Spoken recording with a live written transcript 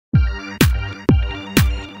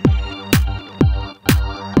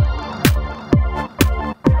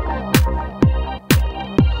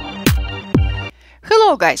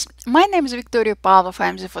Hello guys, my name is Victoria Pavlov, I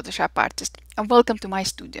am the Photoshop artist and welcome to my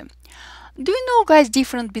studio. Do you know guys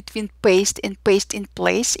difference between paste and paste in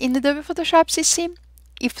place in Adobe Photoshop CC?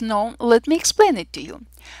 If no, let me explain it to you.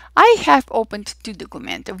 I have opened two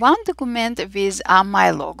documents. One document with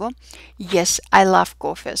my logo. Yes, I love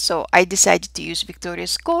coffee, so I decided to use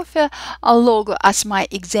Victoria's Coffee logo as my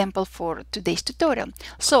example for today's tutorial.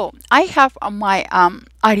 So I have my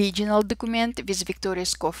original document with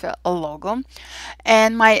Victoria's Coffee logo,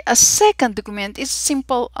 and my second document is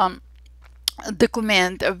simple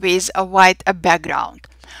document with a white background.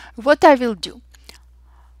 What I will do?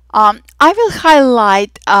 I will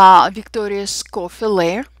highlight Victoria's Coffee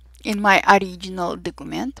layer in my original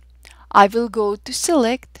document. I will go to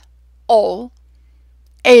select all,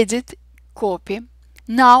 edit, copy.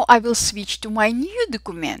 Now I will switch to my new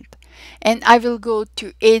document and I will go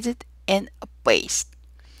to edit and paste.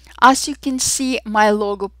 As you can see, my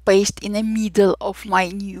logo pasted in the middle of my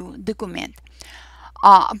new document.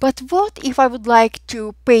 But what if I would like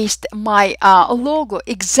to paste my logo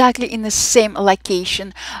exactly in the same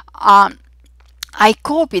location I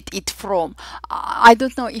copied it from? I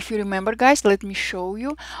don't know if you remember guys, let me show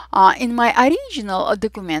you. In my original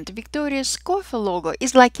document, Victoria's Coffee logo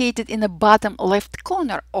is located in the bottom left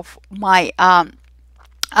corner of my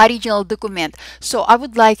original document. So I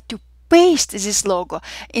would like to paste this logo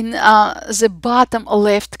in the bottom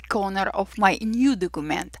left corner of my new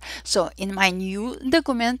document. So in my new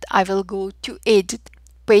document, I will go to Edit,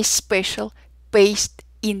 Paste Special, Paste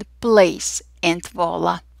in Place, and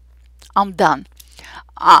voila, I'm done.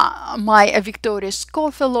 My Victoria's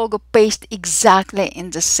Coffee logo pasted exactly in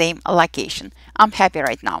the same location. I'm happy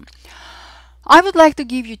right now. I would like to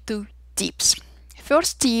give you two tips.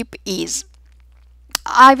 First tip is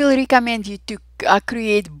I will recommend you to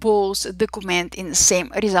create both documents in the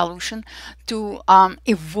same resolution to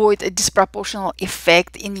avoid a disproportional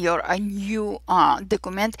effect in your new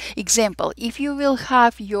document. Example, if you will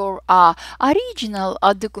have your original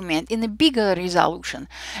document in a bigger resolution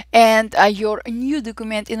and your new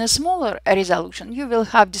document in a smaller resolution, you will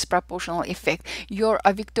have disproportional effect. Your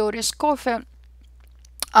Victoria's Coffee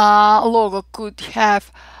logo could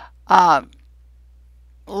have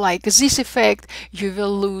like this effect. You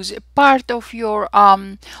will lose a part of your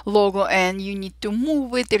logo and you need to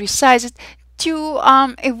move it, resize it to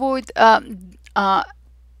avoid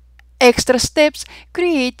extra steps.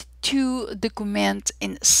 Create two documents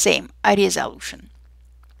in same resolution.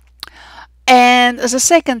 And the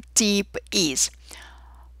second tip is,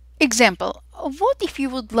 example, what if you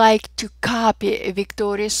would like to copy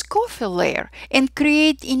Victoria's Coffee layer and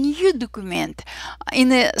create a new document in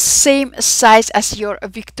the same size as your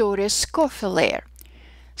Victoria's Coffee layer?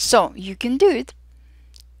 So you can do it.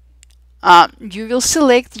 You will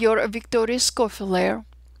select your Victoria's Coffee layer,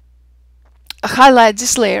 highlight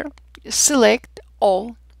this layer, select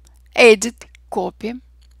all, edit, copy.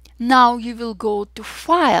 Now you will go to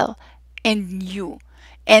File and New.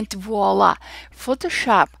 And voila,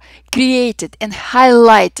 Photoshop created and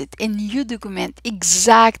highlighted a new document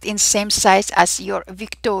exact in same size as your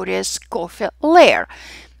Victoria's Coffee layer.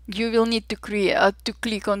 You will need to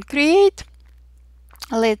click on Create.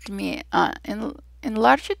 Let me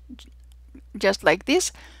enlarge it just like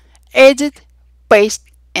this. Edit, paste,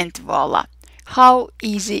 and voila. How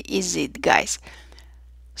easy is it, guys?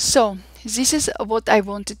 So this is what I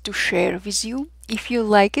wanted to share with you. If you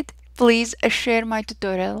like it, please share my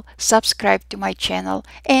tutorial, subscribe to my channel,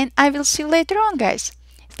 and I will see you later on, guys.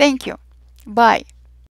 Thank you. Bye.